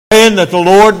praying that the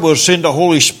Lord will send the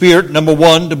Holy Spirit, number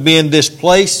one, to be in this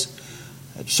place,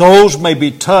 that souls may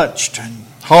be touched and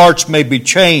hearts may be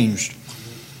changed.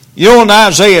 You know, in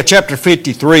Isaiah chapter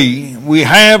 53, we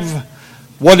have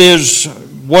what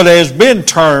has been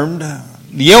termed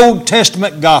the Old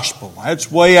Testament Gospel. That's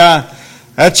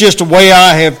just the way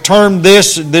I have termed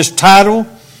this title,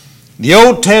 the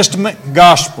Old Testament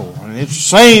Gospel. And it's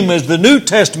the same as the New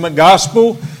Testament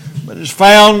Gospel, but it's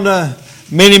found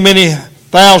many, many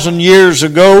thousand years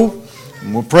ago.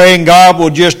 And we're praying God will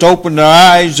just open the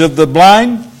eyes of the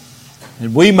blind,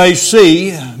 and we may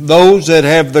see, those that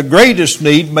have the greatest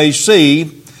need may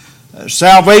see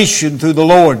salvation through the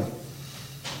Lord.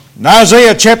 In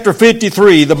Isaiah chapter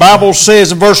 53, the Bible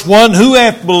says in verse 1, "Who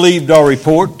hath believed our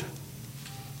report?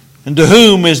 And to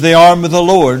whom is the arm of the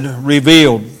Lord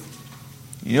revealed?"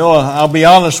 You know, I'll be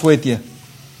honest with you.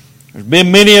 There's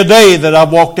been many a day that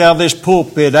I've walked out of this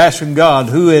pulpit asking God,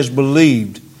 who has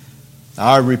believed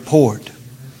our report?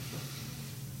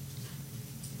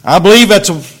 I believe that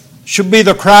should be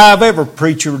the cry of every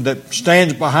preacher that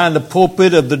stands behind the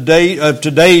pulpit of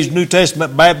today's New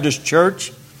Testament Baptist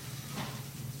church.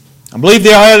 I believe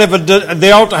they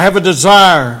ought to have a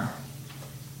desire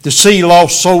to see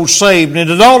lost souls saved, and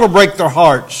it ought to break their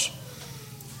hearts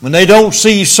when they don't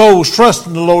see souls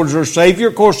trusting the Lord as their Savior.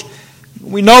 Of course,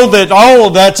 we know that all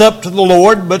of that's up to the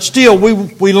Lord, but still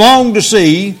we long to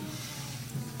see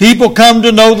people come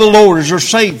to know the Lord as their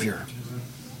Savior.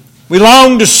 We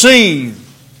long to see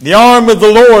the arm of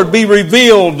the Lord be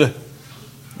revealed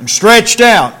and stretched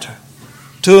out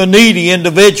to a needy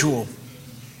individual.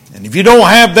 And if you don't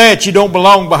have that, you don't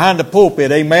belong behind the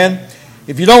pulpit, amen?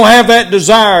 If you don't have that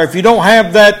desire, if you don't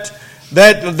have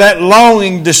that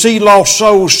longing to see lost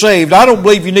souls saved, I don't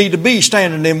believe you need to be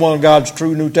standing in one of God's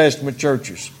true New Testament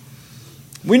churches.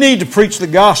 We need to preach the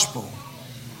gospel.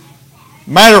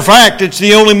 Matter of fact, it's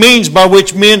the only means by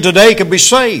which men today can be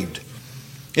saved.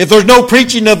 If there's no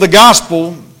preaching of the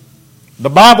gospel, the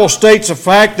Bible states the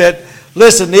fact that,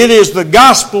 listen, it is the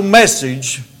gospel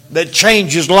message that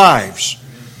changes lives.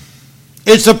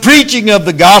 It's the preaching of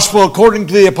the gospel, according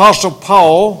to the Apostle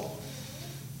Paul,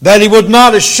 that he was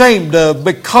not ashamed of,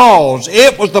 because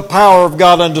it was the power of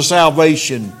God unto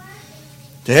salvation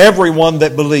to everyone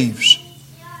that believes.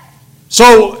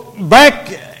 So, back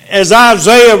as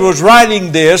Isaiah was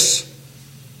writing this,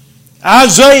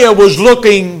 Isaiah was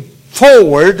looking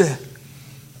forward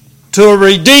to a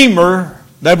Redeemer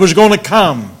that was going to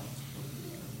come.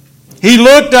 He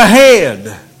looked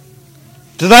ahead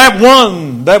to that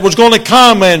one that was going to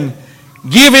come and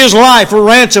give his life a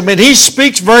ransom. And he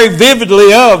speaks very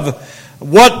vividly of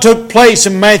what took place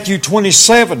in Matthew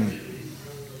 27.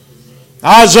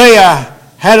 Isaiah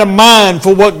had a mind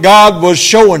for what God was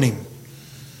showing him.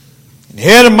 He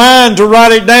had a mind to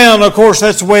write it down. Of course,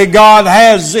 that's the way God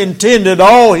has intended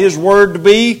all His Word to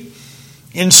be,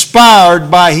 inspired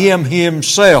by Him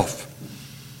Himself.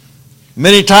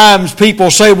 Many times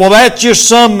people say, well, that's just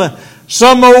some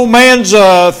old man's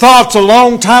thoughts a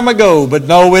long time ago. But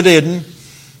no, it isn't.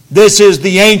 This is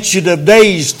the Ancient of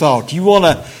Days thought. You want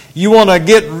to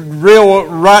get real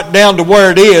right down to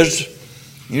where it is.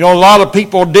 You know, a lot of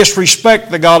people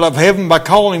disrespect the God of heaven by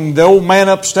calling him the old man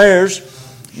upstairs.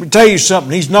 Let me tell you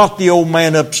something. He's not the old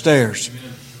man upstairs.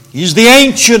 He's the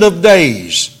Ancient of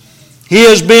Days. He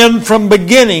has been from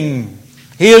beginning.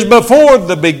 He is before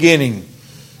the beginning.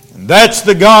 And that's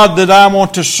the God that I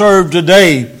want to serve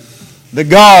today. The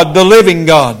God, the living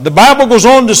God. The Bible goes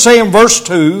on to say in verse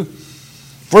 2,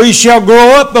 "For he shall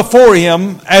grow up before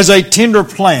him as a tender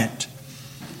plant,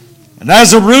 and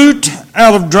as a root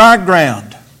out of dry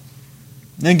ground."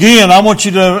 And again, I want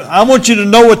you to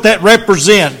know what that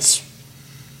represents.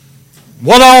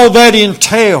 What all that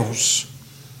entails.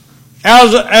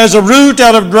 As a root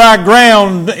out of dry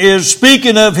ground is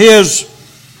speaking of his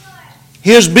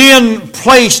being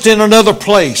placed in another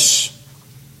place.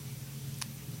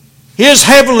 His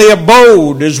heavenly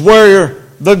abode is where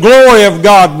the glory of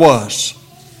God was.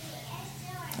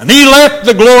 And he left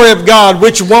the glory of God,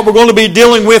 which is what we're going to be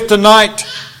dealing with tonight.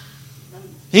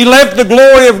 He left the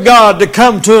glory of God to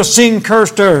come to a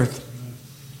sin-cursed earth.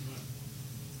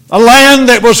 A land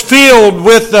that was filled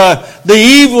with the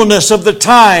evilness of the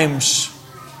times.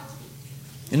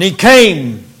 And he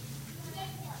came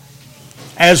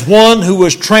as one who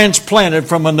was transplanted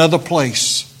from another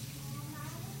place.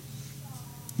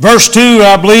 Verse 2,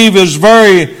 I believe, is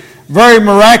very, very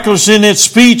miraculous in its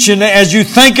speech. And as you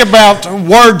think about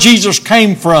where Jesus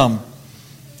came from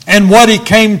and what He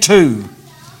came to,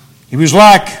 He was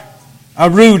like a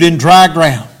root in dry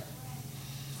ground.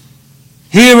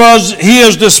 He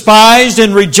is despised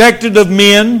and rejected of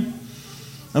men,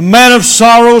 a man of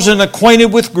sorrows and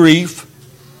acquainted with grief.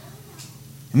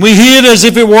 And we hid as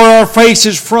if it were our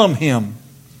faces from him.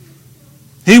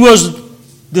 He was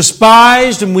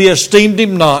despised, and we esteemed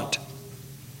him not.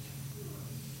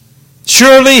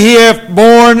 Surely he hath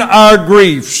borne our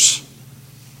griefs,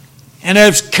 and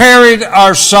has carried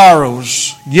our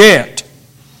sorrows. Yet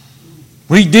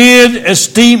we did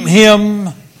esteem him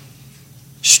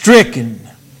stricken,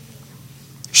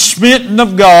 smitten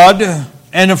of God,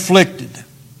 and afflicted.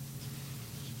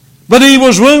 But he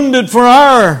was wounded for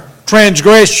our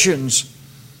transgressions.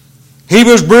 He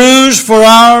was bruised for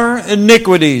our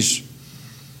iniquities.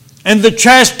 And the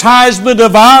chastisement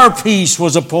of our peace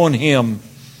was upon him.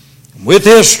 With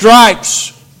his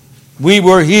stripes we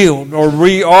were healed, or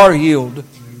we are healed.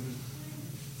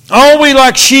 All we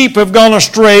like sheep have gone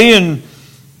astray, and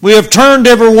we have turned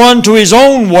every one to his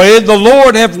own way. The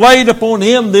Lord hath laid upon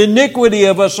him the iniquity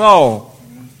of us all.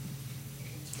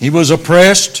 He was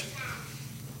oppressed,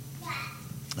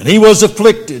 and he was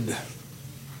afflicted,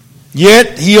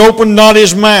 yet he opened not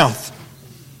his mouth.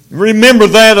 Remember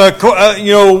that,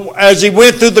 as he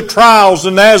went through the trials,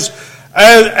 and as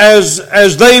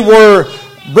they were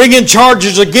bringing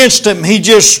charges against him, he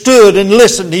just stood and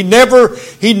listened. He never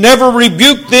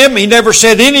rebuked them. He never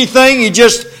said anything.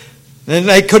 And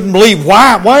they couldn't believe,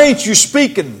 why ain't you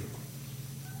speaking?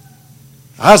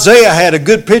 Isaiah had a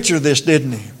good picture of this,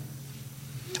 didn't he?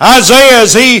 Isaiah,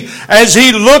 as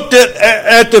he looked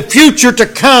at the future to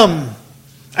come,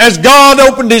 as God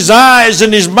opened his eyes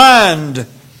and his mind,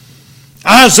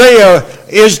 Isaiah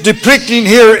is depicting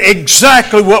here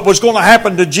exactly what was going to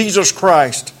happen to Jesus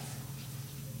Christ.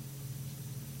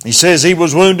 He says he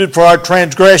was wounded for our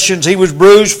transgressions, he was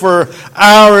bruised for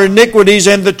our iniquities,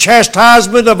 and the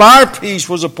chastisement of our peace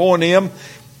was upon him.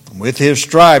 With his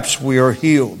stripes we are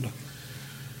healed.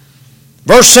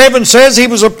 Verse 7 says he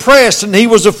was oppressed and he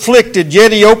was afflicted,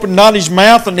 yet he opened not his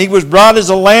mouth, and he was brought as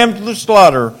a lamb to the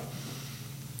slaughter.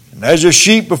 And as a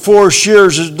sheep before her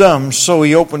shearers is dumb, so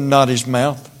he opened not his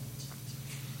mouth.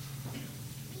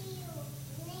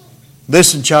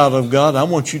 Listen, child of God, I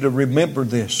want you to remember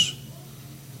this.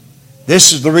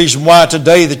 This is the reason why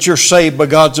today that you're saved by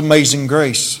God's amazing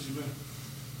grace.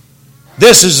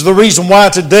 This is the reason why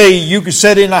today you can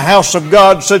sit in a house of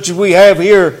God such as we have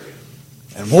here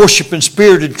and worship in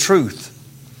spirit and truth.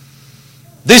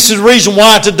 This is the reason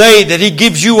why today that He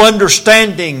gives you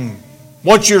understanding.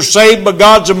 Once you're saved by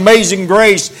God's amazing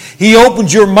grace, He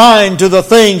opens your mind to the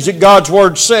things that God's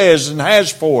Word says and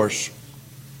has for us.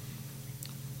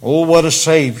 Oh, what a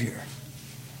Savior.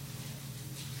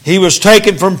 He was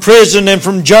taken from prison and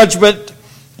from judgment,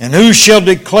 and who shall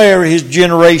declare His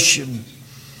generation?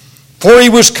 For He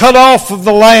was cut off of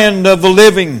the land of the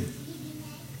living.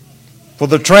 For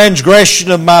the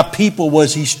transgression of my people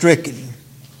was He stricken.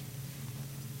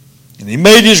 And He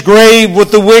made His grave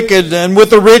with the wicked and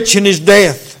with the rich in his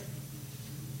death.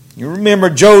 You remember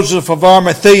Joseph of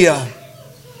Arimathea,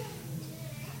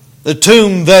 the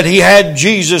tomb that he had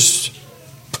Jesus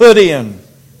put in.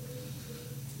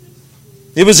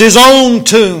 It was his own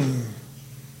tomb.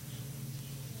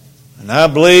 And I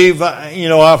believe,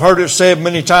 I've heard it said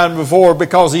many times before,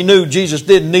 because he knew Jesus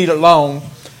didn't need it long.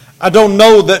 I don't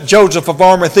know that Joseph of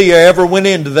Arimathea ever went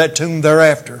into that tomb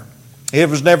thereafter. It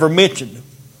was never mentioned.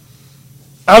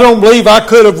 I don't believe I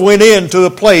could have went into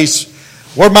a place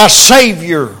where my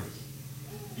Savior,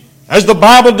 as the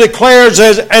Bible declares,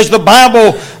 as the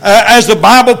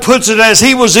Bible puts it, as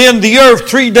He was in the earth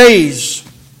 3 days.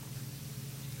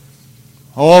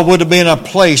 Oh, it would have been a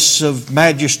place of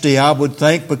majesty, I would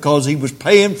think, because He was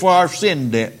paying for our sin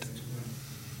debt.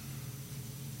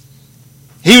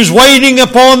 He was waiting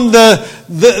upon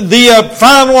the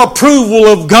final approval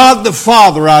of God the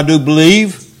Father, I do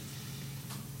believe.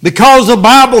 Because the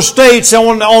Bible states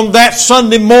on that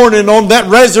Sunday morning, on that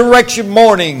resurrection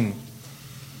morning.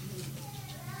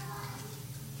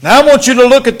 Now I want you to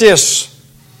look at this.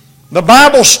 The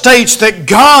Bible states that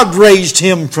God raised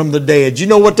Him from the dead. You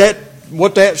know what that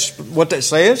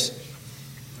says? It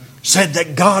said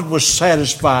that God was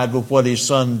satisfied with what His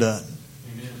Son done.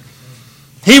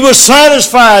 He was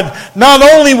satisfied not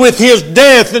only with His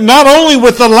death, and not only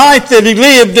with the life that He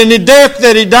lived and the death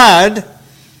that He died,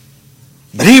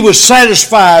 but He was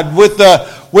satisfied with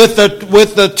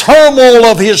the turmoil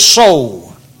of His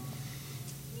soul.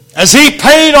 As He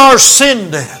paid our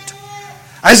sin debt,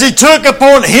 as He took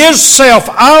upon Himself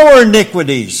our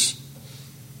iniquities,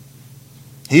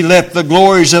 He left the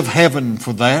glories of heaven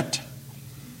for that.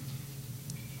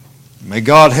 May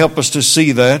God help us to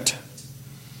see that.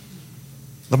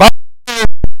 The Bible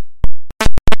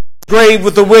grave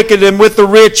with the wicked and with the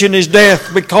rich in his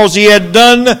death, because he had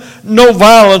done no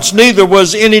violence, neither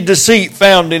was any deceit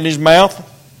found in his mouth.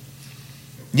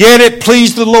 Yet it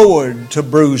pleased the Lord to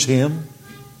bruise him.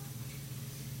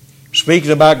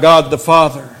 Speaking about God the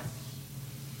Father,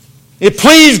 it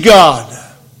pleased God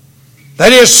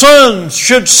that His Son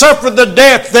should suffer the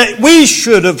death that we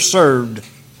should have served.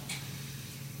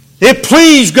 It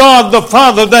pleased God the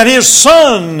Father that His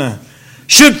Son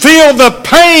should feel the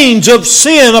pains of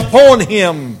sin upon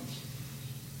Him.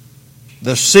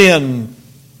 The sin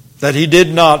that He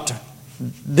did not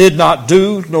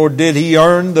do, nor did He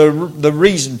earn the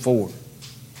reason for.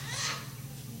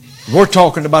 We're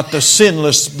talking about the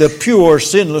sinless, the pure,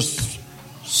 sinless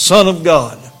Son of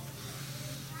God.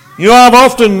 You know,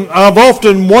 I've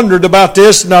often wondered about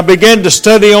this, and I began to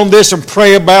study on this and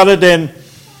pray about it. And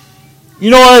you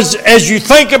know, as you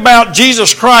think about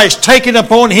Jesus Christ taking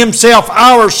upon Himself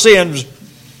our sins,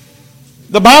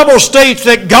 the Bible states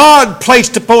that God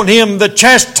placed upon Him the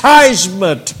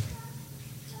chastisement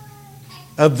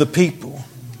of the people,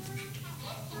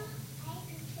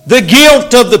 the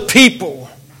guilt of the people.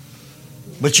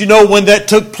 But you know when that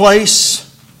took place?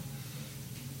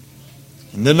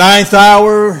 In the 9th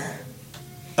hour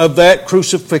of that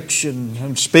crucifixion.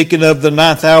 I'm speaking of the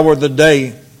 9th hour of the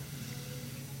day,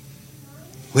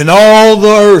 when all the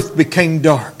earth became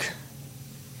dark.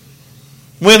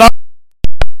 When all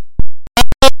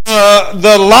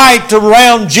the light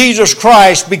around Jesus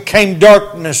Christ became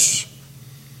darkness.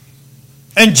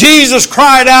 And Jesus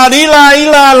cried out, Eli,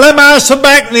 Eli, lema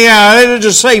sabachthani. It is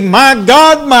to say, my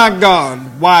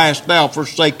God, why hast thou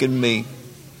forsaken me?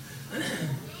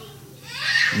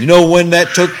 You know when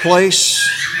that took place?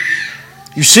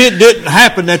 You see, it didn't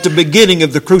happen at the beginning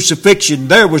of the crucifixion.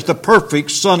 There was the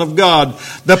perfect Son of God,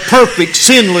 the perfect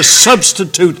sinless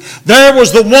substitute. There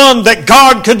was the one that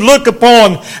God could look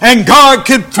upon and God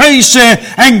could face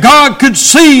and God could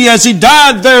see as He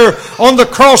died there on the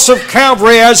cross of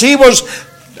Calvary, as He was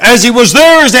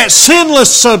there as that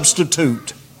sinless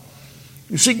substitute.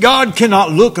 You see, God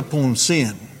cannot look upon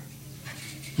sin.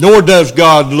 Nor does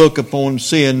God look upon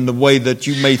sin the way that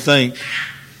you may think.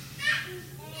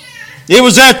 It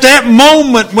was at that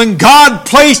moment when God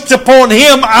placed upon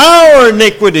Him our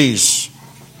iniquities,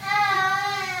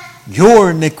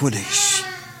 your iniquities,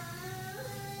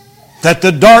 that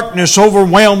the darkness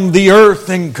overwhelmed the earth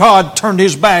and God turned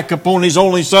His back upon His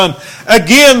only Son.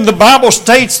 Again, the Bible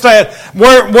states that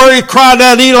where He cried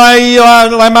out, Eli, Eli,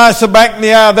 lema sabachthani,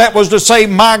 that was to say,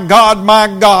 my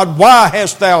God, why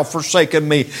hast thou forsaken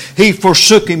me? He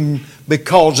forsook Him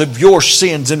because of your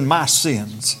sins and my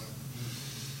sins.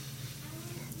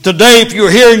 Today, if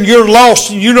you're here and you're lost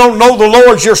and you don't know the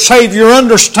Lord as your Savior,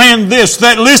 understand this,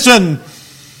 that listen,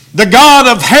 the God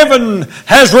of heaven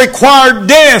has required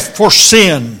death for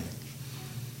sin.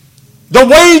 The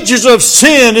wages of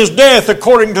sin is death,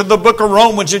 according to the book of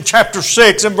Romans in chapter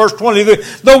 6 and verse 23.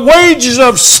 The wages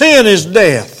of sin is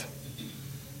death.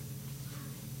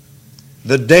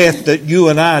 The death that you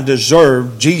and I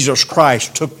deserve, Jesus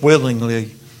Christ took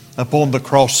willingly upon the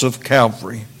cross of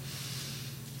Calvary.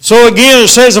 So again it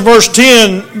says in verse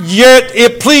 10, yet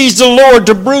it pleased the Lord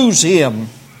to bruise Him.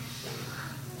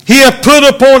 He had put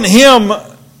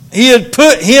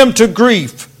him to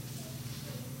grief.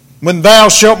 When thou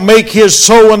shalt make his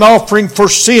soul an offering for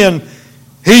sin,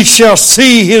 he shall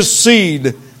see his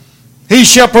seed. He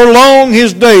shall prolong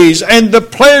his days, and the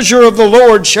pleasure of the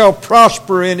Lord shall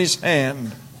prosper in his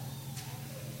hand.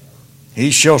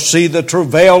 He shall see the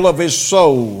travail of his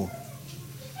soul,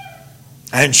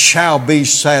 and shall be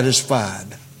satisfied.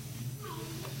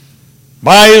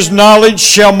 By his knowledge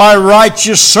shall my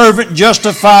righteous servant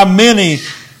justify many,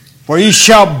 for he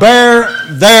shall bear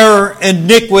their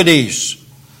iniquities.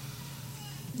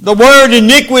 The word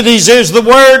iniquities is the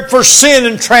word for sin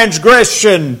and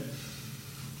transgression.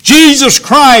 Jesus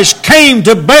Christ came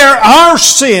to bear our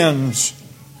sins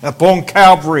upon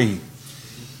Calvary.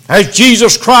 As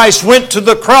Jesus Christ went to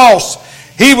the cross,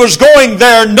 He was going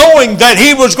there knowing that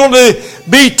He was going to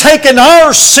be taking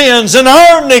our sins and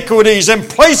our iniquities and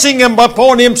placing them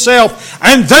upon Himself,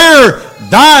 and there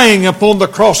dying upon the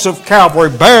cross of Calvary,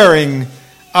 bearing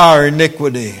our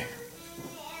iniquity.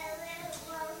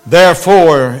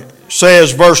 Therefore,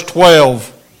 says verse 12,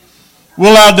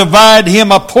 will I divide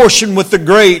him a portion with the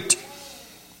great,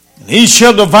 and he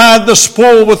shall divide the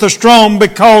spoil with the strong,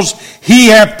 because he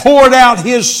hath poured out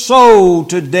his soul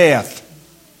to death.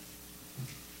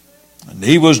 And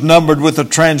he was numbered with the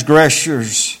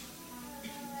transgressors,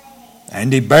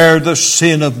 and he bare the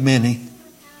sin of many,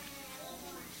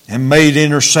 and made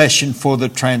intercession for the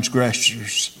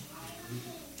transgressors.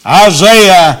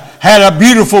 Isaiah had a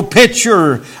beautiful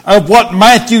picture of what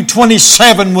Matthew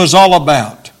 27 was all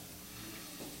about.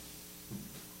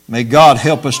 May God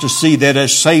help us to see that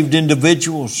as saved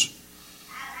individuals.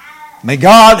 May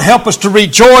God help us to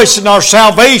rejoice in our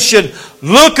salvation.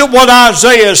 Look at what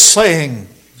Isaiah is saying.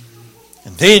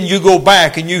 And then you go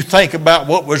back and you think about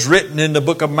what was written in the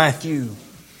book of Matthew.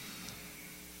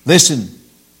 Listen,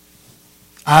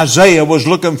 Isaiah was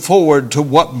looking forward to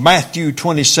what Matthew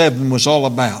 27 was all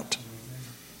about.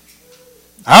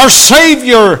 Our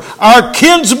Savior, our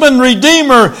kinsman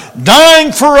redeemer,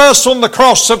 dying for us on the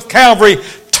cross of Calvary,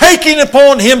 taking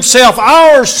upon Himself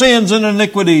our sins and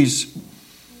iniquities,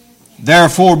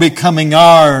 therefore becoming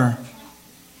our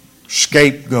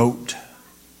scapegoat,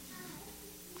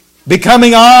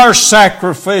 becoming our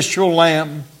sacrificial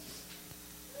lamb.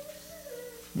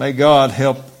 May God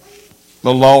help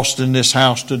the lost in this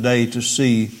house today to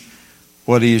see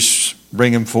what He's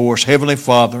bringing for us. Heavenly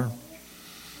Father,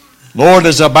 Lord,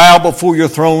 as I bow before Your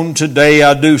throne today,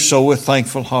 I do so with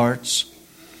thankful hearts.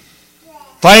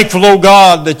 Thankful, O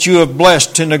God, that You have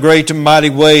blessed in a great and mighty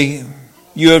way.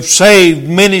 You have saved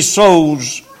many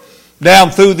souls down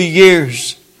through the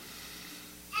years.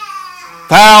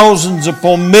 Thousands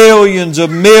upon millions of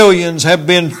millions have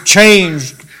been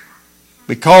changed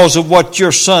because of what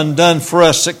Your Son done for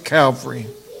us at Calvary.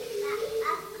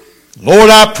 Lord,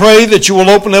 I pray that You will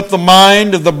open up the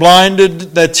mind of the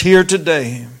blinded that's here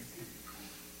today.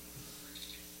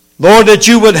 Lord, that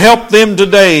You would help them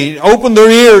today. Open their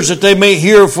ears that they may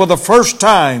hear for the first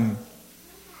time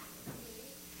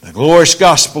the glorious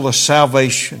gospel of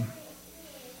salvation.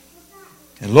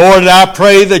 And Lord, I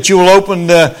pray that You will open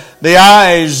the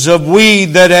eyes of we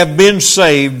that have been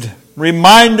saved.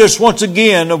 Remind us once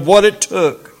again of what it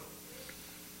took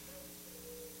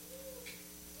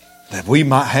that we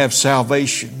might have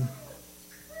salvation.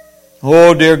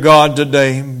 Oh, dear God,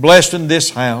 today, blessed in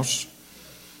this house,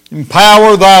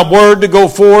 empower Thy word to go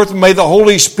forth, and may the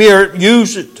Holy Spirit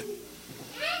use it,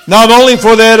 not only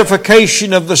for the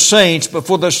edification of the saints, but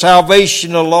for the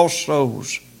salvation of lost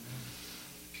souls.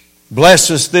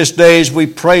 Bless us this day as we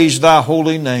praise Thy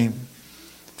holy name.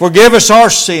 Forgive us our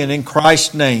sin in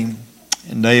Christ's name,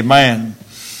 and amen.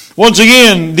 Once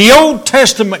again, the Old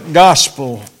Testament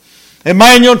gospel.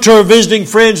 Emmanuel, to our visiting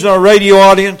friends and our radio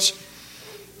audience,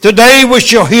 today we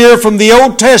shall hear from the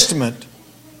Old Testament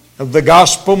of the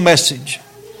gospel message.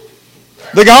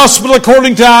 The gospel,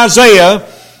 according to Isaiah,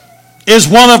 is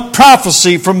one of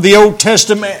prophecy from the Old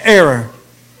Testament era.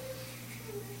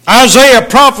 Isaiah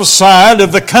prophesied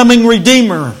of the coming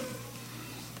Redeemer.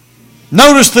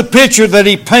 Notice the picture that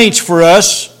he paints for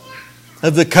us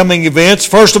of the coming events.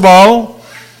 First of all,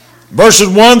 verses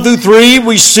 1 through 3,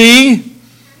 we see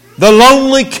the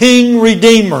lonely King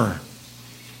Redeemer.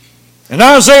 In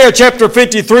Isaiah chapter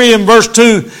 53 and verse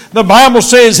 2, the Bible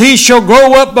says, He shall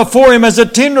grow up before Him as a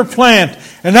tender plant,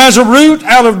 and as a root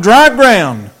out of dry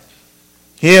ground.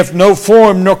 He hath no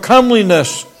form nor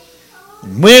comeliness.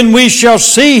 When we shall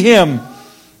see Him,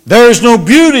 there is no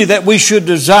beauty that we should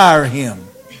desire Him.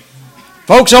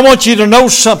 Folks, I want you to know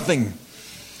something.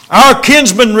 Our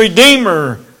kinsman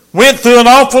Redeemer went through an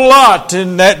awful lot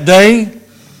in that day.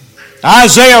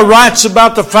 Isaiah writes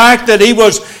about the fact that he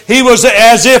was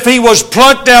as if he was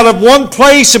plucked out of one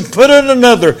place and put in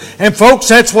another. And folks,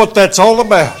 that's what that's all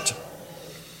about.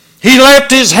 He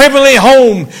left his heavenly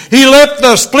home. He left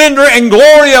the splendor and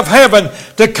glory of heaven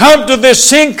to come to this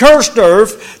sin-cursed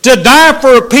earth to die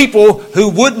for a people who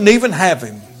wouldn't even have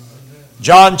Him.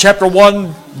 John chapter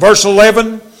 1 verse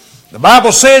 11, the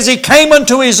Bible says He came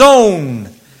unto His own,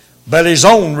 but His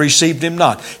own received Him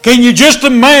not. Can you just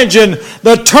imagine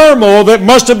the turmoil that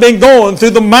must have been going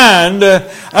through the mind of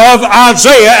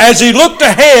Isaiah as he looked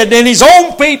ahead and his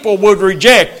own people would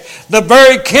reject the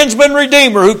very kinsman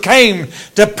Redeemer who came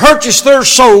to purchase their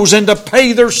souls and to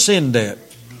pay their sin debt.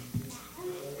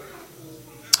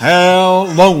 How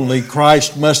lonely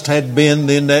Christ must have been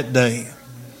in that day.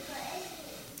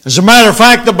 As a matter of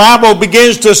fact, the Bible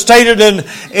begins to state it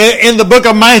in the book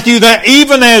of Matthew that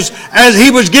even as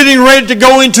He was getting ready to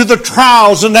go into the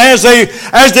trials and as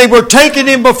they were taking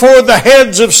Him before the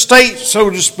heads of state, so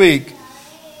to speak,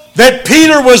 that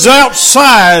Peter was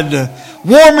outside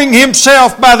warming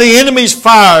himself by the enemy's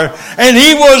fire, and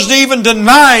he wasn't even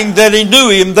denying that he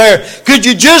knew Him there. Could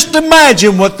you just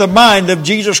imagine what the mind of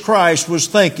Jesus Christ was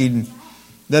thinking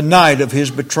the night of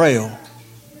His betrayal?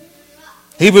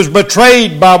 He was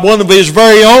betrayed by one of His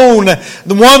very own, one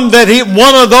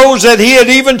of those that He had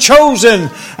even chosen.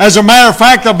 As a matter of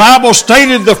fact, the Bible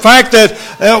stated the fact that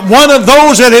one of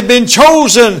those that had been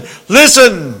chosen,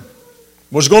 listen,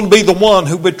 was going to be the one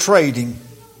who betrayed Him.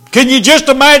 Can you just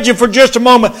imagine for just a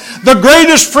moment the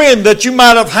greatest friend that you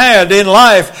might have had in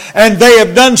life, and they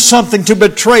have done something to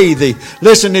betray thee?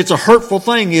 Listen, it's a hurtful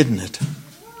thing, isn't it?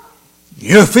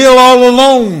 You feel all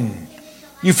alone.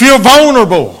 You feel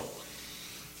vulnerable.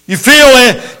 You feel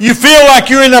like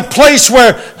you're in a place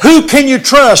where who can you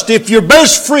trust? If your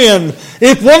best friend,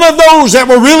 if one of those that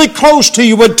were really close to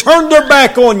you would turn their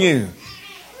back on you.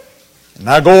 And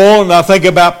I go on and I think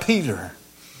about Peter.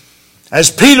 As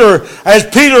Peter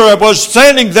was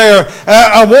standing there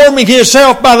warming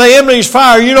himself by the enemy's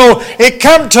fire, it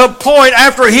come to a point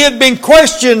after he had been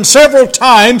questioned several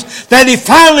times that he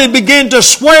finally began to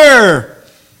swear.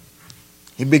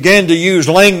 He began to use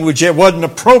language that wasn't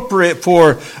appropriate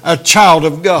for a child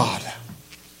of God.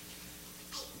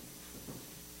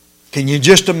 Can you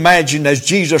just imagine as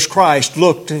Jesus Christ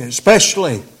looked,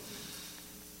 especially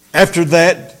after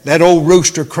that old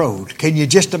rooster crowed? Can you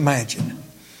just imagine?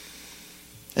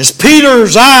 As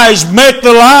Peter's eyes met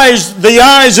the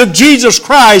eyes of Jesus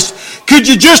Christ, could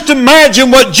you just imagine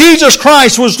what Jesus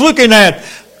Christ was looking at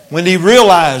when he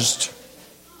realized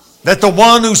that the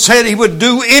one who said he would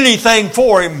do anything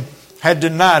for him had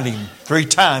denied him 3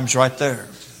 times right there?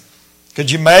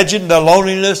 Could you imagine the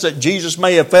loneliness that Jesus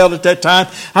may have felt at that time?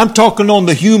 I'm talking on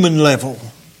the human level.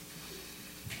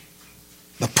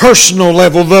 The personal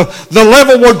level. The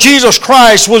level where Jesus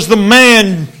Christ was the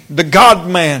man, the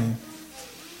God-man.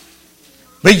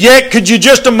 But yet, could you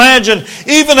just imagine,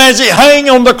 even as he hung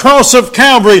on the cross of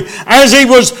Calvary, as he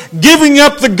was giving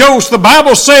up the ghost, the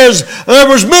Bible says there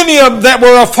was many of them that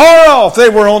were afar off. They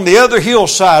were on the other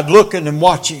hillside looking and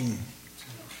watching.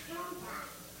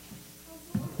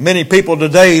 Many people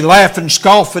today laugh and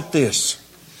scoff at this.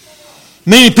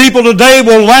 Many people today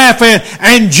will laugh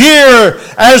and jeer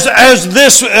as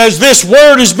this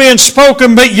word is being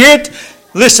spoken. But yet,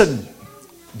 listen,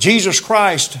 Jesus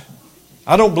Christ,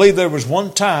 I don't believe there was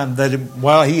one time that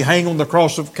while he hung on the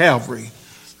cross of Calvary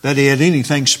that he had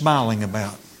anything smiling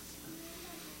about.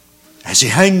 As he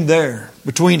hung there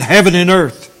between heaven and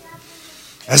earth,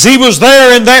 as he was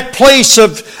there in that place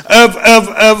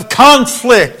of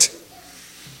conflict,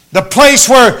 the place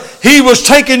where he was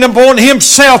taking upon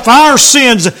himself our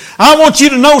sins. I want you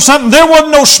to know something. There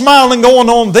wasn't no smiling going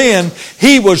on then.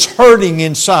 He was hurting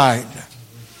inside.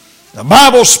 The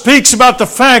Bible speaks about the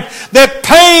fact that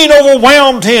pain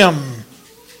overwhelmed him.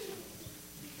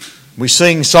 We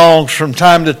sing songs from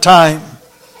time to time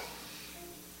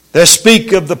that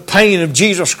speak of the pain of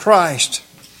Jesus Christ.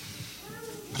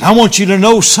 But I want you to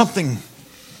know something.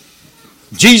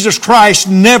 Jesus Christ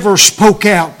never spoke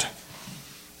out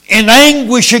in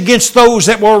anguish against those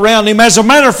that were around him. As a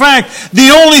matter of fact, the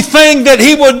only thing that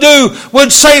he would do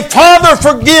would say, Father,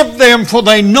 forgive them, for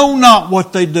they know not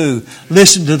what they do.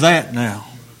 Listen to that now.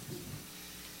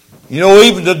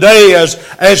 Even today,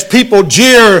 as people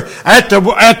jeer at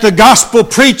the gospel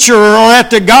preacher or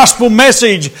at the gospel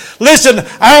message, listen,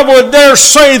 I would dare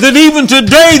say that even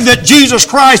today that Jesus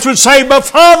Christ would say, but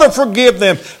Father, forgive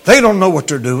them. They don't know what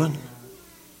they're doing.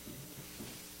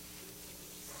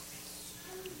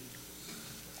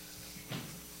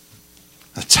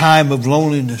 A time of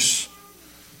loneliness.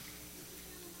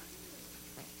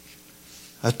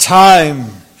 A time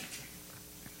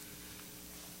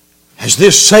as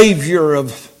this Savior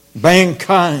of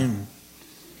mankind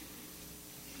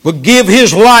would give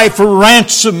His life a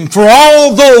ransom for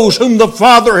all those whom the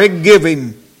Father had given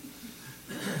Him.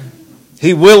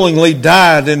 He willingly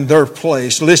died in their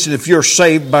place. Listen, if you're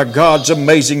saved by God's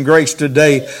amazing grace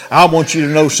today, I want you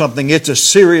to know something. It's a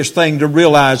serious thing to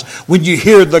realize when you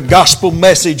hear the gospel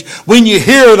message, when you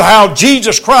hear how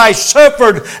Jesus Christ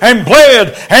suffered and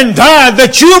bled and died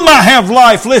that you might have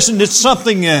life. Listen, it's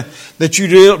something that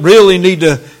you really need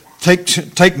to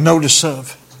take notice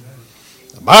of.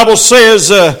 The Bible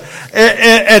says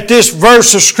at this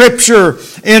verse of Scripture,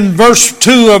 in verse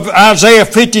 2 of Isaiah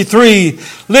 53,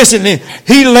 listen,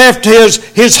 He left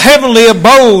His heavenly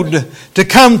abode to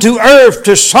come to earth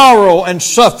to sorrow and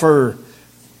suffer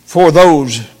for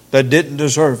those that didn't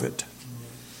deserve it.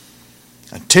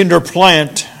 A tender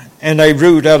plant and a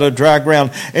root out of dry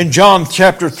ground. In John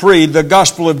chapter 3, the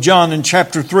Gospel of John in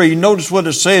chapter 3, notice what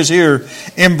it says here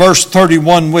in verse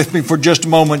 31 with me for just a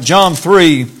moment. John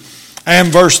 3 and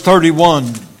verse 31.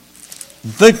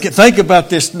 Think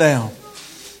about this now.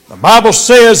 The Bible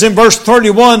says in verse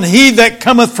 31, He that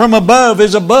cometh from above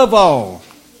is above all.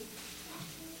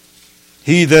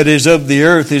 He that is of the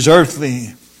earth is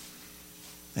earthly,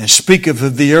 and speaketh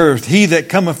of the earth. He that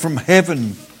cometh from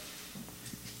heaven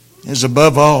is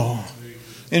above all.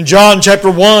 In John chapter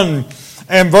 1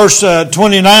 and verse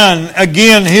 29,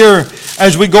 again here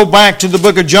as we go back to the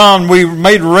book of John, we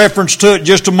made reference to it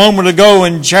just a moment ago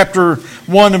in chapter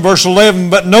 1 and verse 11.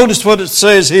 But notice what it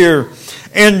says here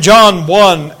in John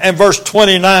 1 and verse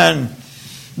 29.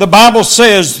 The Bible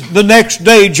says, the next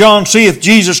day John seeth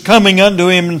Jesus coming unto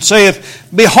him and saith,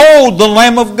 Behold the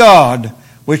Lamb of God,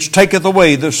 which taketh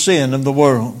away the sin of the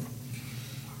world.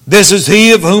 This is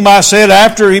he of whom I said,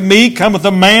 After me cometh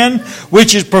a man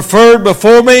which is preferred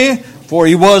before me, for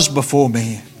he was before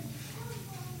me.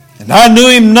 And I knew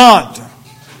him not,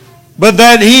 but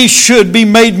that he should be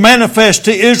made manifest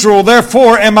to Israel.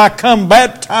 Therefore am I come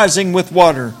baptizing with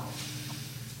water.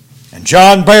 And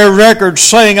John bare record,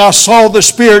 saying, I saw the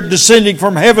Spirit descending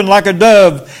from heaven like a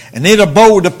dove, and it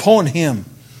abode upon him.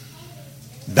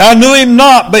 And I knew him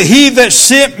not, but he that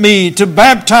sent me to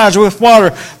baptize with water,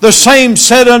 the same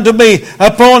said unto me,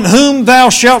 Upon whom thou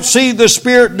shalt see the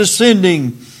Spirit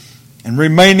descending and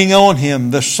remaining on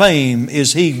him, the same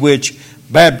is he which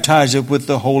baptizeth with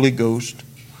the Holy Ghost.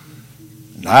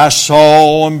 And I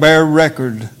saw and bear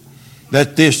record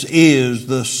that this is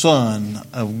the Son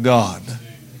of God.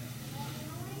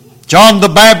 John the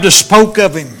Baptist spoke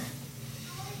of him.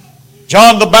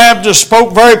 John the Baptist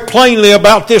spoke very plainly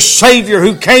about this Savior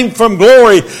who came from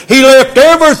glory. He left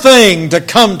everything to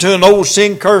come to an old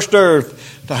sin-cursed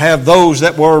earth to have those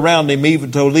that were around him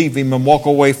even to leave him and walk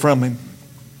away from him.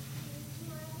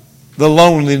 The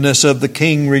loneliness of the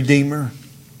King Redeemer.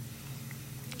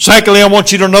 Secondly, I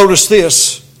want you to notice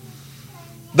this.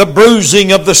 The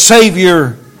bruising of the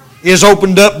Savior is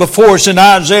opened up before us in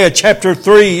Isaiah chapter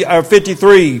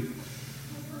 53.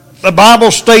 The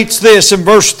Bible states this in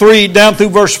verse 3 down through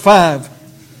verse 5.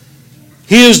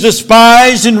 He is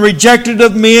despised and rejected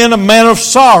of men, a man of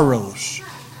sorrows,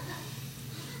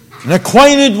 and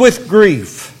acquainted with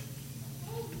grief.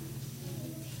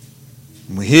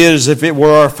 And we hid as if it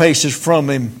were our faces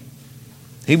from him.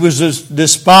 He was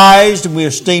despised, and we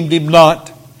esteemed him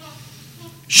not.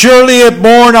 Surely he hath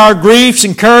borne our griefs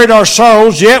and carried our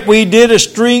sorrows, yet we did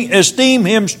esteem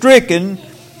him stricken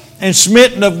and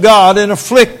smitten of God and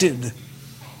afflicted.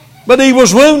 But he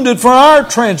was wounded for our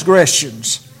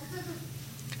transgressions.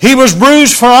 He was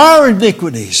bruised for our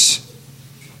iniquities.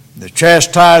 The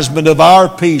chastisement of our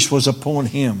peace was upon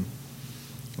him,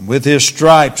 and with his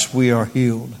stripes we are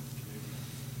healed.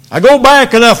 I go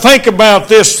back and I think about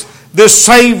this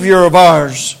Savior of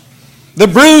ours, the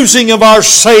bruising of our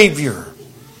Savior.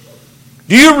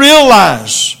 Do you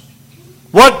realize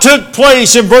what took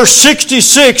place in verse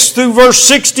 66 through verse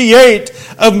 68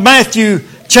 of Matthew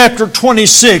chapter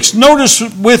 26? Notice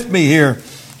with me here,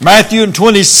 Matthew and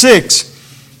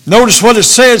 26. Notice what it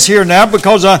says here now,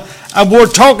 because we're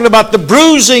talking about the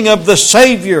bruising of the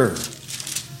Savior.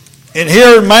 And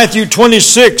here in Matthew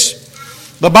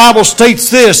 26, the Bible states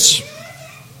this,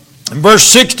 in verse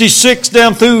 66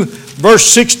 down through verse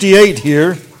 68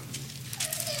 here.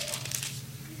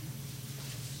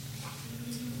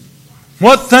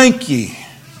 What think ye?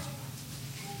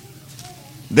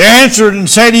 They answered and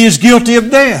said, He is guilty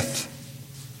of death.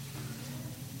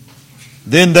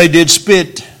 Then they did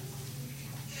spit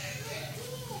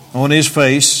on his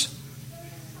face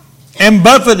and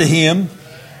buffeted him,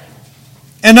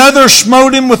 and others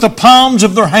smote him with the palms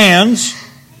of their hands,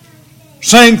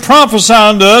 saying, Prophesy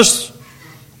unto us,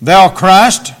 thou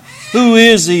Christ, who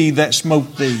is he that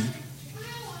smote thee?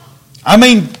 I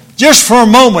mean, just for a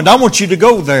moment, I want you to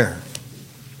go there.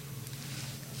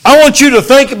 I want you to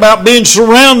think about being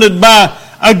surrounded by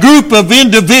a group of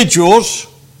individuals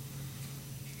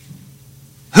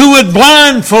who would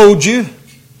blindfold you.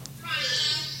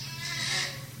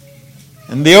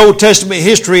 In the Old Testament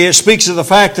history, it speaks of the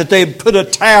fact that they put a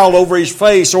towel over his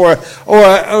face, or a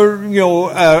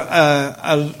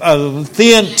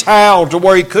thin towel to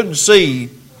where he couldn't see.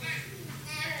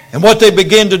 And what they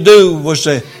began to do was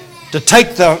to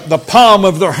take the palm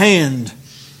of their hand,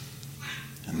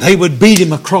 and they would beat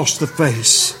him across the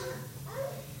face.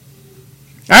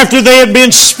 After they had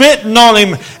been spitting on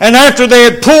him, and after they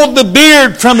had pulled the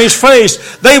beard from his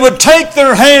face, they would take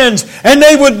their hands and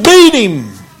they would beat him.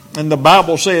 And the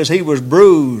Bible says he was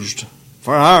bruised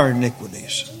for our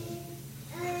iniquities.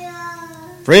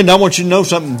 Friend, I want you to know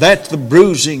something. That's the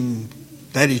bruising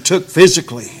that he took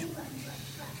physically.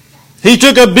 He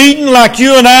took a beating like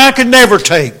you and I could never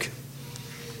take.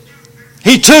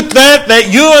 He took that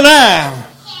you and I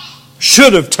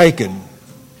should have taken.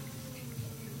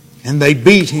 And they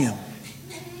beat him.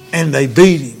 And they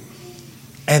beat him.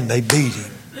 And they beat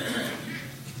him.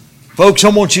 Folks, I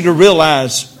want you to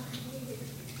realize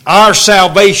our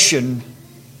salvation,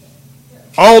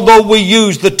 although we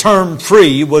use the term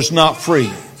free, was not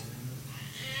free.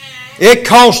 It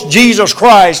cost Jesus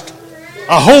Christ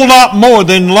a whole lot more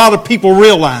than a lot of people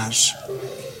realize.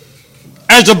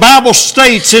 as the Bible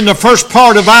states in the first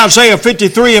part of Isaiah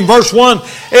 53 and verse 1,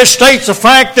 it states the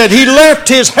fact that He left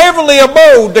His heavenly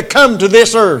abode to come to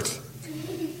this earth.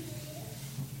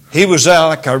 He was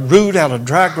like a root out of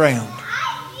dry ground.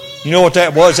 You know what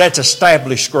that was? That's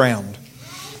established ground.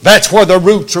 That's where the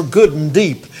roots are good and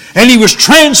deep. And He was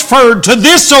transferred to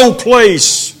this old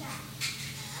place.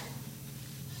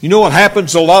 You know what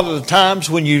happens a lot of the times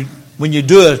when you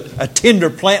do a tender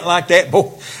plant like that?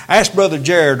 Boy, ask Brother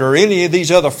Jared or any of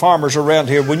these other farmers around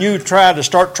here. When you try to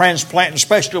start transplanting,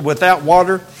 especially without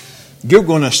water, you're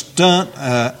going to stunt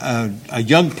a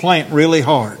young plant really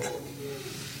hard.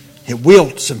 It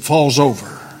wilts and falls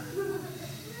over.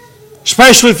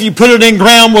 Especially if you put it in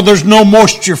ground where there's no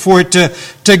moisture for it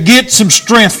to get some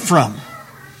strength from.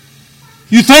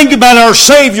 You think about our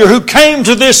Savior who came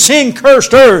to this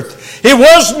sin-cursed earth. It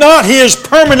was not His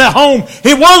permanent home.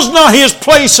 It was not His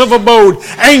place of abode.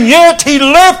 And yet He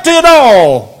left it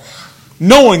all,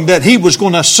 knowing that He was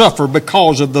going to suffer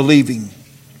because of the leaving.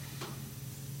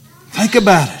 Think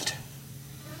about it.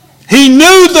 He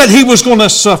knew that He was going to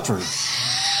suffer.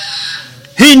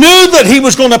 He knew that He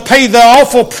was going to pay the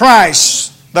awful price,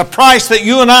 the price that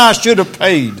you and I should have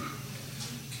paid.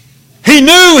 He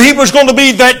knew He was going to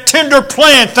be that tender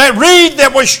plant, that reed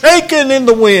that was shaken in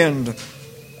the wind.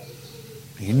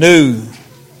 He knew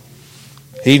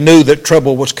that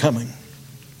trouble was coming.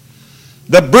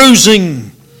 The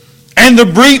bruising and the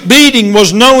beating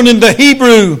was known in the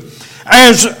Hebrew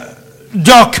as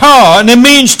dakah, and it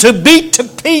means to beat to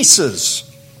pieces.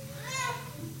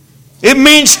 It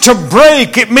means to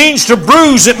break. It means to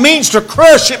bruise. It means to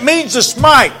crush. It means to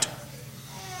smite.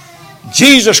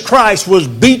 Jesus Christ was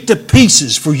beat to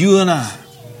pieces for you and I.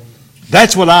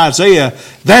 That's what Isaiah,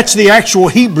 that's the actual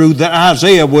Hebrew that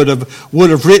Isaiah would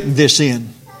have written this in.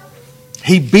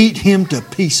 He beat Him to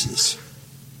pieces.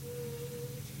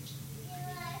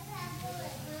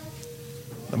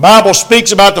 The Bible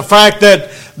speaks about the fact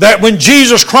that when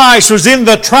Jesus Christ was in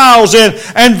the trials and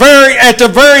at the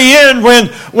very end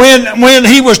when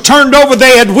He was turned over,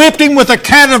 they had whipped Him with a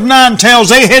cat of nine tails.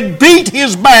 They had beat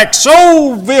His back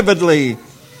so vividly.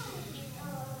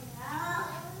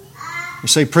 You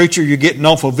say, preacher, you're getting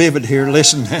awful vivid here.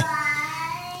 Listen,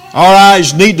 our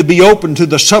eyes need to be open to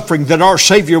the suffering that our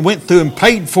Savior went through and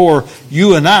paid for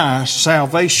you and I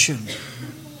salvation.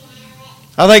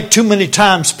 I think too many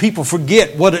times people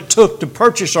forget what it took to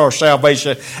purchase our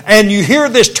salvation. And you hear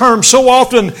this term so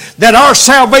often that our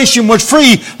salvation was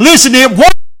free. Listen, it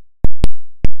was.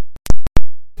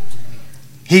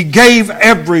 He gave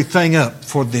everything up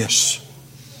for this.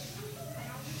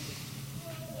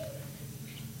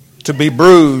 To be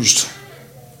bruised,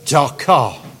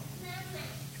 dakah,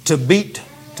 to beat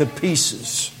to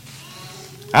pieces.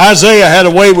 Isaiah had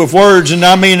a way with words, and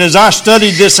as I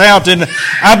studied this out and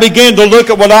I began to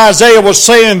look at what Isaiah was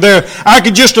saying there, I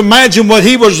could just imagine what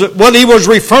he was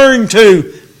referring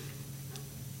to.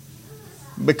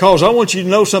 Because I want you to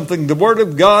know something. The Word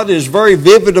of God is very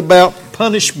vivid about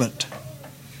punishment.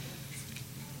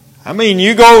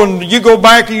 You go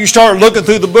back and you start looking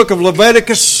through the book of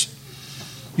Leviticus.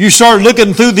 You start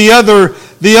looking through the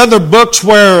other books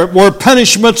where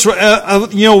punishments,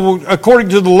 according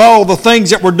to the law, the things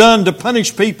that were done to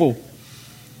punish people.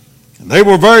 And they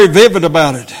were very vivid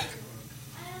about it.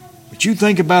 But you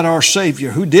think about our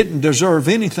Savior who didn't deserve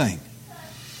anything.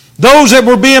 Those that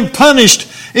were being punished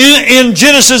in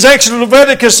Genesis, Exodus,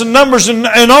 Leviticus, and Numbers, and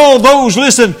all those,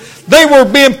 listen, they were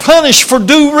being punished for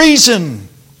due reason.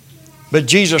 But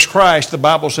Jesus Christ, the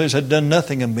Bible says, had done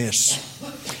nothing amiss.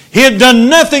 He had done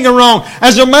nothing wrong.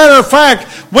 As a matter of fact,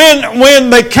 when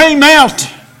they came out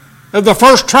of the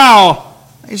first trial,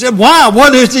 he said, why?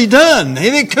 What has He done?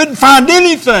 He couldn't find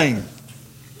anything.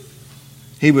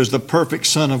 He was the perfect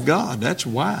Son of God. That's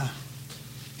why.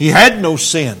 He had no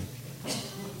sin.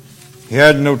 He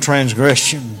had no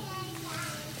transgression.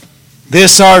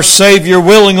 This our Savior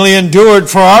willingly endured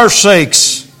for our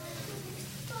sakes.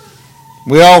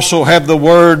 We also have the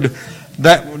word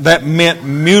that meant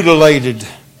mutilated.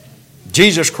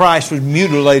 Jesus Christ was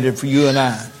mutilated for you and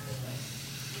I.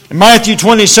 In Matthew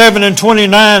 27 and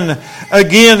 29,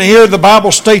 again here the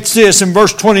Bible states this in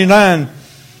verse 29.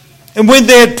 And when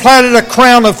they had platted a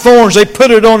crown of thorns, they put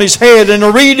it on His head and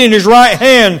a reed in His right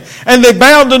hand. And they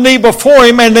bowed the knee before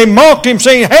Him and they mocked Him,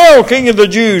 saying, Hail, King of the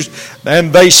Jews!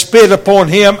 And they spit upon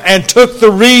Him and took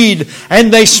the reed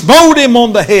and they smote Him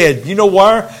on the head. You know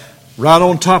why? Right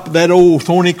on top of that old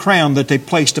thorny crown that they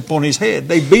placed upon His head.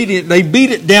 They beat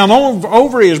it down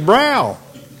over His brow.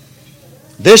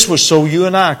 This was so you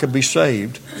and I could be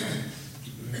saved.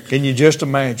 Can you just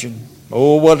imagine?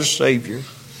 Oh, what a Savior.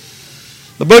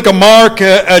 The book of Mark,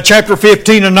 chapter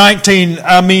 15 and 19,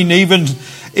 even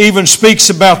even speaks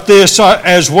about this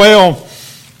as well.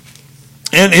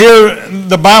 And here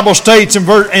the Bible states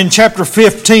in chapter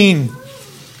 15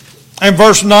 and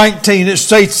verse 19, it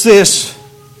states this.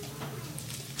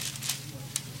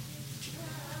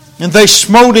 And they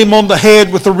smote him on the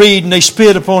head with a reed, and they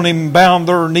spit upon him and bound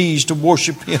their knees to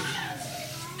worship him.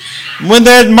 When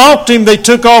they had mocked him, they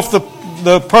took off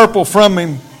the purple from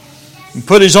him and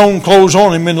put his own clothes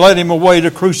on him and led him away to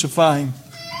crucify him.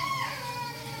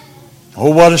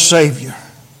 Oh, what a Savior.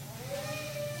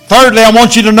 Thirdly, I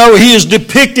want you to know he is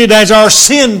depicted as our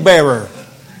sin bearer.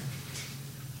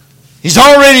 He's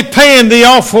already paying the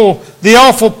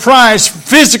awful price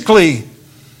physically.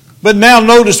 But now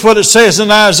notice what it says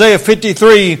in Isaiah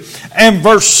 53 and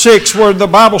verse 6, where the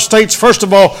Bible states, first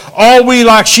of all we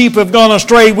like sheep have gone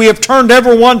astray. We have turned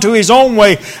everyone to his own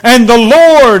way. And the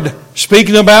Lord,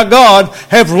 speaking about God,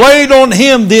 have laid on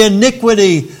him the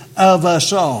iniquity of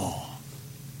us all.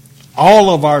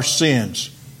 All of our sins.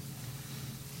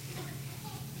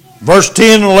 Verse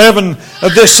 10 and 11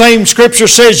 of this same scripture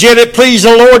says, yet it pleased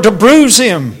the Lord to bruise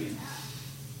him.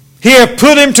 He hath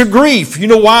put him to grief. You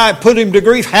know why I put him to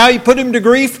grief? How he put him to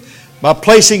grief? By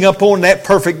placing upon that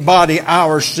perfect body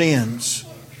our sins.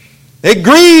 It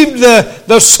grieved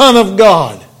the Son of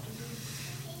God.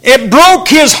 It broke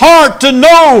his heart to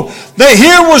know that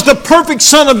here was the perfect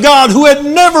Son of God who had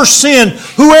never sinned,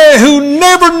 who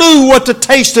never knew what the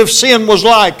taste of sin was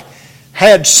like,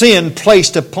 had sin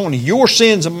placed upon him. Your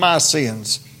sins and my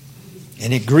sins.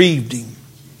 And it grieved him.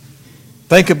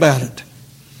 Think about it.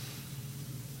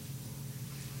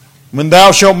 When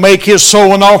thou shalt make his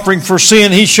soul an offering for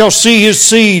sin, he shall see his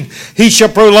seed. He shall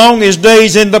prolong his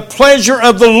days, and the pleasure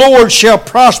of the Lord shall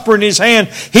prosper in his hand.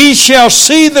 He shall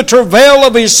see the travail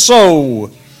of his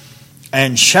soul,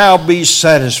 and shall be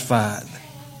satisfied.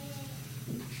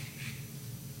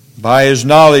 By his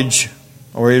knowledge,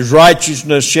 or his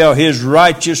righteousness, shall his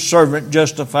righteous servant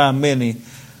justify many,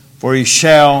 for he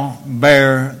shall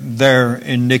bear their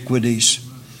iniquities.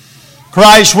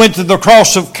 Christ went to the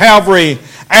cross of Calvary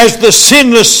as the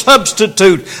sinless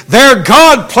substitute. There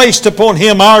God placed upon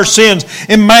him our sins.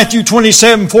 In Matthew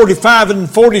 27, 45 and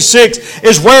 46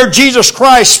 is where Jesus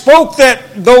Christ spoke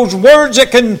those words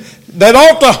that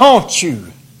ought to haunt you.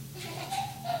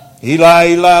 Eli,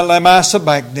 Eli, lama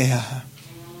sabachthani.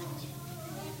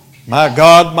 My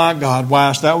God, why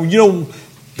hast thou... You know,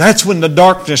 that's when the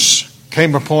darkness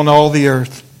came upon all the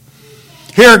earth.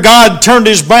 Here God turned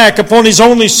his back upon his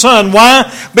only Son. Why?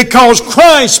 Because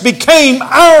Christ became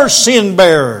our sin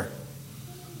bearer.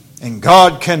 And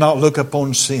God cannot look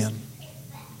upon sin.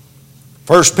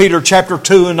 1 Peter chapter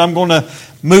 2, and I'm going to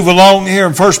move along here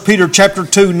in 1 Peter chapter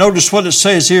 2. Notice what it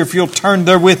says here, if you'll turn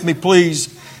there with me,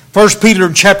 please. 1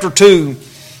 Peter chapter 2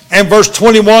 and verse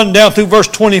 21 down through verse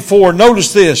 24.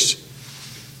 Notice this.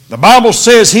 The Bible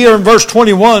says here in verse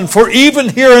 21, for even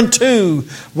hereunto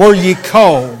were ye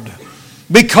called,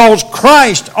 because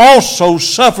Christ also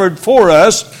suffered for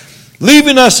us,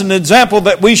 leaving us an example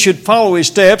that we should follow his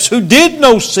steps, who did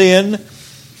no sin,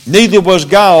 neither was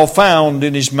guile found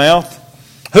in his mouth,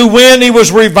 who when he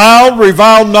was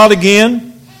reviled not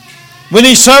again. When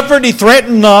he suffered, he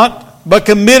threatened not, but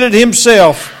committed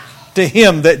himself to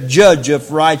him that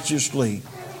judgeth righteously.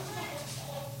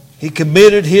 He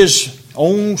committed his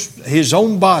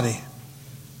own body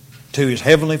to his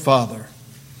heavenly Father,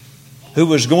 who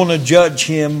was going to judge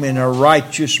him in a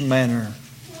righteous manner,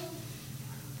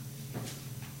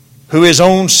 who his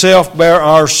own self bare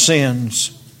our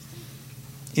sins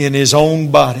in his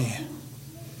own body.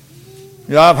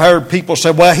 You know, I've heard people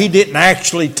say, well, he didn't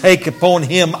actually take upon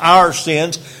him our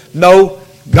sins. No,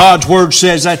 God's Word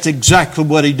says that's exactly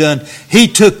what he done. He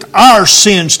took our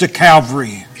sins to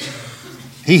Calvary.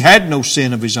 He had no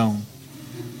sin of his own.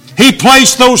 He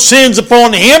placed those sins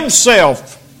upon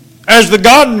himself as the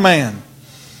God-man,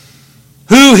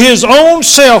 who his own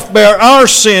self bare our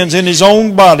sins in his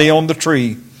own body on the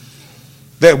tree,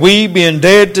 that we, being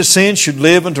dead to sin, should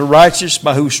live unto righteousness,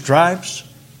 by whose stripes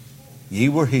ye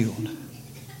were healed.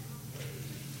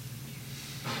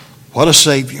 What a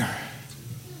Savior.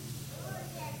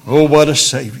 Oh, what a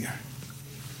Savior.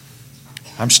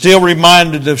 I'm still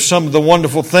reminded of some of the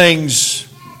wonderful things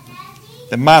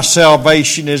that my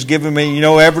salvation has given me. You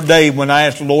know, every day when I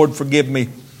ask the Lord, forgive me,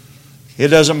 it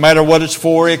doesn't matter what it's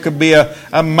for. It could be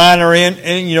a minor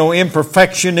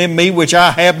imperfection in me, which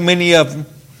I have many of them.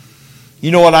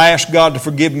 You know what? I ask God to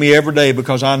forgive me every day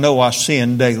because I know I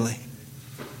sin daily.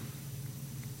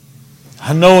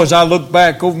 I know as I look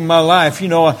back over my life,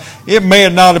 it may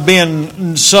not have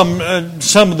been some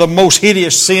of the most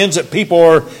hideous sins that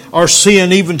people are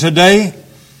seeing even today.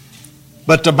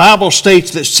 But the Bible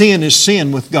states that sin is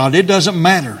sin with God. It doesn't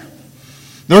matter.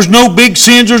 There's no big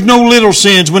sins, there's no little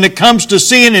sins. When it comes to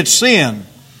sin, it's sin.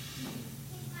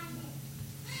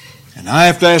 And I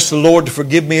have to ask the Lord to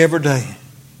forgive me every day.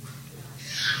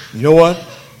 You know what?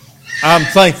 I'm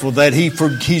thankful that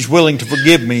He's willing to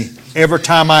forgive me every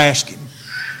time I ask Him.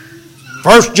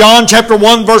 1 John chapter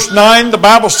 1 verse 9, the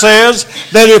Bible says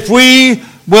that if we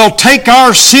will take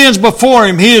our sins before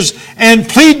Him and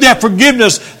plead that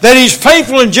forgiveness, that He's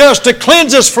faithful and just to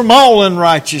cleanse us from all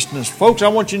unrighteousness. Folks, I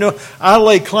want you to know, I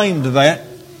lay claim to that.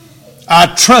 I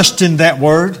trust in that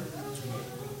word.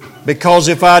 Because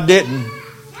if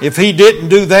He didn't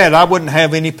do that, I wouldn't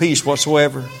have any peace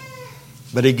whatsoever.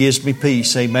 But He gives me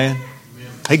peace, amen?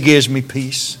 He gives me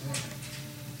peace.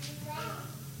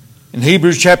 In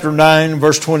Hebrews chapter 9,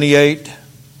 verse 28,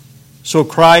 so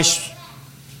Christ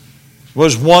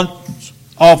was once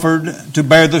offered to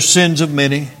bear the sins of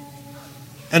many,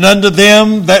 and unto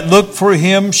them that look for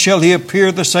Him shall He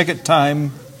appear the second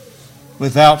time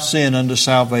without sin unto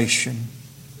salvation.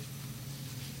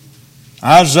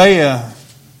 Isaiah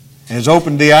has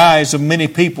opened the eyes of many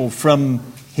people from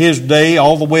his day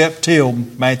all the way up till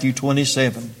Matthew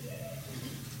 27.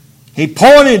 He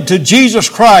pointed to Jesus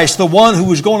Christ, the one who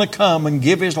was going to come and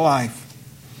give His life.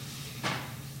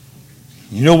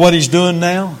 You know what He's doing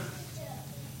now?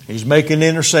 He's making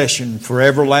intercession for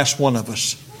every last one of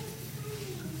us.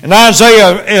 In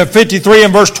Isaiah 53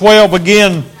 and verse 12,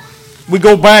 again, we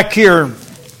go back here,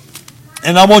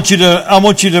 and I want you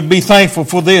to be thankful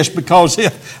for this, because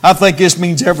I think this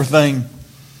means everything.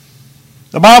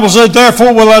 The Bible says,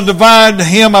 therefore will I divide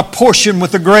him a portion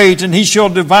with the great, and he shall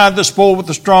divide the spoil with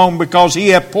the strong, because he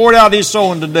hath poured out his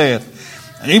soul unto death.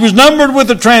 And he was numbered with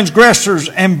the transgressors,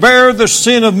 and bare the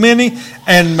sin of many,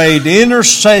 and made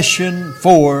intercession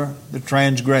for the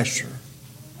transgressor.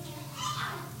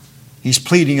 He's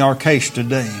pleading our case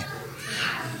today.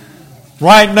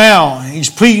 Right now, He's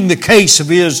pleading the case of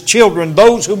His children,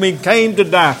 those whom He came to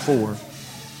die for.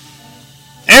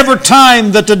 Every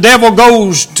time that the devil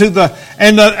goes to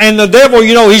and the devil,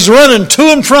 you know, he's running to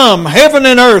and from heaven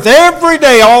and earth every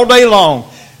day, all day long.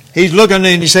 He's looking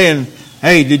and he's saying,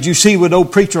 hey, did you see what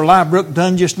old preacher Liebrook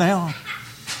done just now?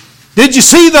 Did you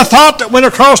see the thought that went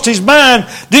across his mind?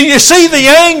 Did you see the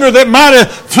anger that might have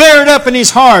flared up in his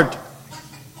heart?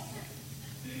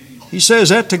 He says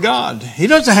that to God. He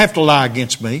doesn't have to lie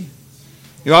against me.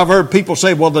 You know, I've heard people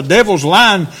say, well, the devil's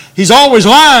lying. He's always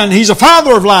lying. He's a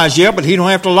father of lies. Yeah, but he don't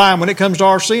have to lie when it comes to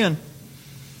our sin.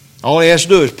 All he has to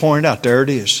do is point it out. There it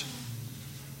is.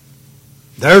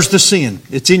 There's the sin.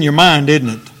 It's in your mind, isn't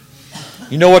it?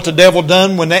 You know what the devil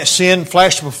done when that sin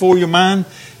flashed before your mind?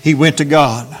 He went to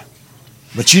God.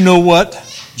 But you know what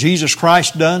Jesus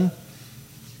Christ done?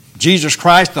 Jesus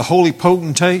Christ, the holy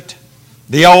potentate,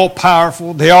 the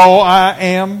all-powerful, the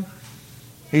all-I-am.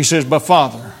 He says, but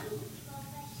Father,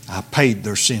 I paid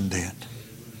their sin debt.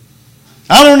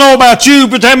 I don't know about you,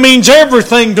 but that means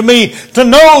everything to me to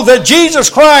know that Jesus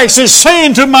Christ is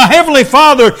saying to my Heavenly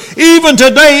Father, even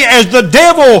today, as the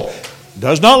devil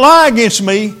does not lie against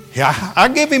me.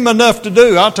 I give him enough to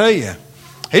do, I'll tell you.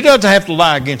 He doesn't have to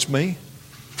lie against me.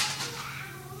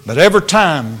 But every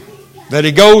time that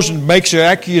he goes and makes an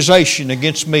accusation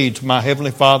against me to my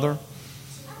Heavenly Father,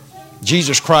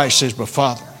 Jesus Christ says, but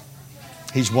Father,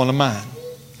 He's one of mine.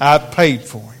 I paid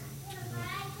for him.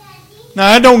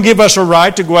 Now, that don't give us a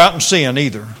right to go out and sin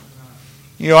either.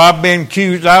 You know, I've been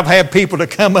accused. I've had people to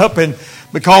come up and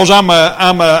because I'm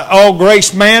a all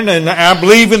grace man and I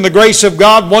believe in the grace of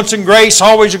God. Once in grace,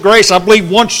 always in grace. I believe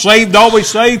once saved, always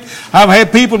saved. I've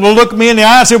had people to look me in the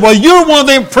eye and say, well, you're one of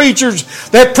them preachers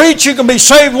that preach you can be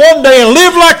saved one day and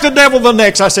live like the devil the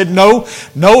next. I said, no,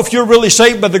 if you're really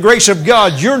saved by the grace of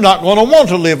God, you're not going to want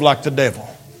to live like the devil.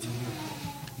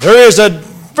 There is a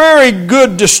very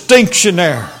good distinction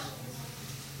there.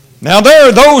 Now, there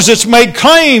are those that's made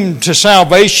claim to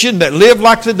salvation that live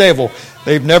like the devil.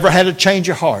 They've never had a change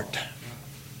of heart.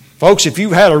 Folks, if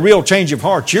you've had a real change of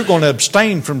heart, you're going to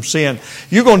abstain from sin.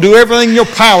 You're going to do everything in your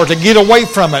power to get away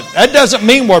from it. That doesn't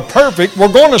mean we're perfect.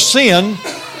 We're going to sin,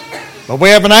 but we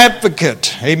have an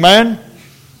advocate. Amen?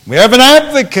 We have an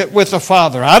advocate with the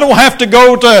Father. I don't have to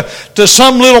go to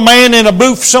some little man in a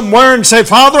booth somewhere and say,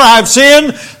 Father, I've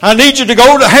sinned. I need you to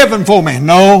go to heaven for me.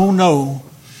 No.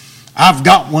 I've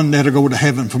got one that'll go to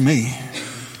heaven for me.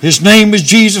 His name is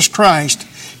Jesus Christ.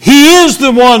 He is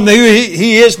the one,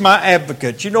 He is my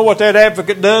advocate. You know what that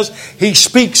advocate does? He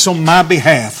speaks on my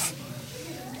behalf.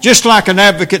 Just like an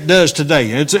advocate does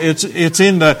today. It's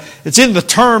in the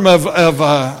term of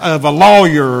a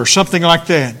lawyer or something like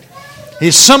that.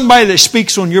 It's somebody that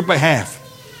speaks on your behalf.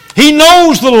 He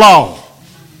knows the law.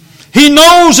 He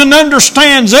knows and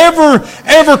understands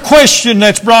every question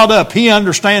that's brought up. He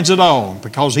understands it all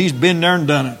because He's been there and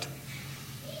done it.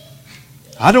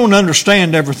 I don't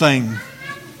understand everything.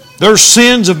 There's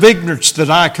sins of ignorance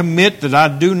that I commit that I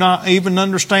do not even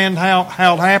understand how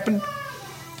it happened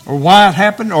or why it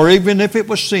happened or even if it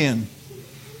was sin.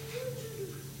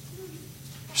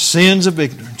 Sins of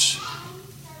ignorance.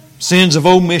 Sins of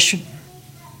omission.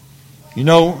 You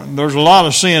know, there's a lot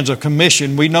of sins of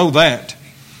commission. We know that.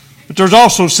 But there's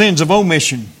also sins of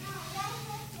omission.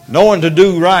 Knowing to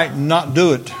do right and not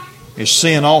do it is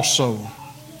sin also.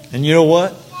 And you know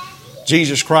what?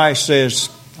 Jesus Christ says,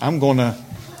 I'm going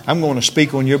to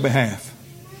speak on your behalf.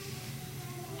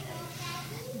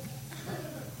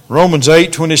 Romans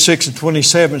 8, 26 and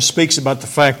 27 speaks about the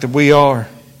fact that we are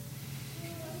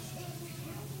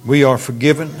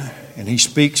forgiven, and He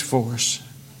speaks for us.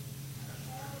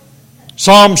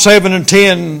 Psalm 7 and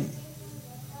 10,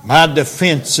 my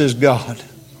defense is God.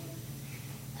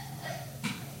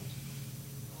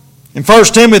 In 1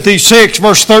 Timothy 6,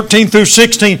 verse 13 through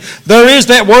 16, there is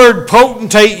that word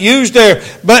potentate used there.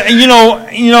 But you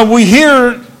know, we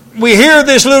hear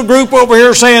this little group over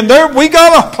here saying, we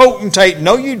got a potentate.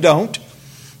 No, you don't.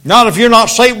 Not if you're not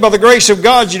saved by the grace of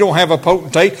God, you don't have a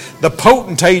potentate. The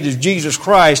potentate is Jesus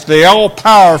Christ, the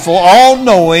all-powerful,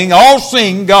 all-knowing,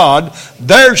 all-seeing God.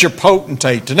 There's your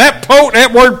potentate. And that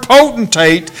word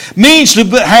potentate means to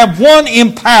have one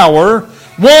in power,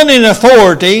 one in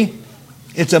authority.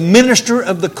 It's a minister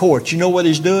of the court. You know what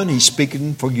He's doing? He's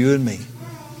speaking for you and me.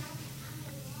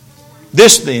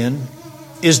 This then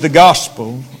is the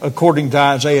gospel according to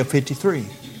Isaiah 53.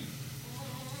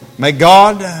 May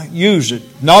God use it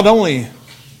not only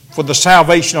for the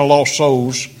salvation of lost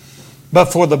souls, but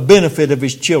for the benefit of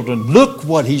His children. Look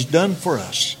what He's done for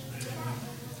us.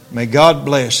 May God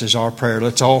bless is our prayer.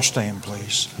 Let's all stand,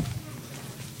 please.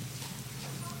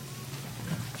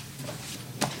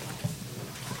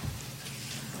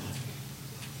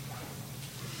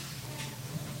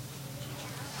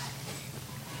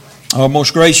 Our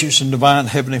most gracious and divine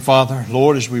Heavenly Father,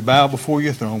 Lord, as we bow before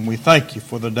your throne, we thank you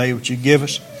for the day which you give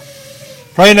us.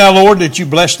 Pray now, Lord, that you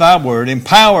bless thy word.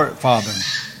 Empower it, Father,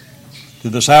 to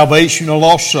the salvation of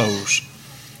lost souls.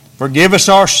 Forgive us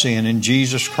our sin in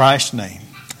Jesus Christ's name.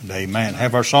 And amen.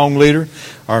 Have our song leader,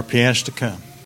 our pianist to come.